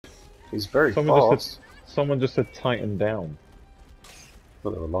He's very fast. Someone just said tighten down.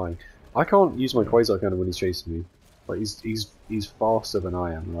 But they were lying. I can't use my Quasar Cannon when he's chasing me. Like he's faster than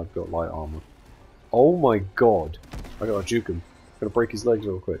I am, and I've got light armor. Oh my god! I gotta juke him. Gotta break his legs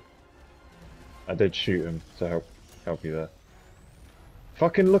real quick. I did shoot him to help you there.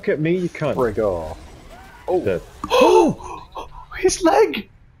 Fucking look at me, you cunt! Frig off! Oh! Dead. Oh! His leg!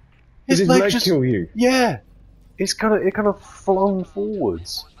 Did his leg just kill you? Yeah! It kind of flung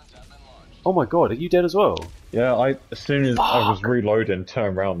forwards. Oh my god, are you dead as well? Yeah, as soon as I was reloading,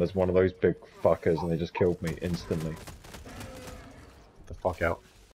 turned around, there's one of those big fuckers and they just killed me instantly. Get the fuck out.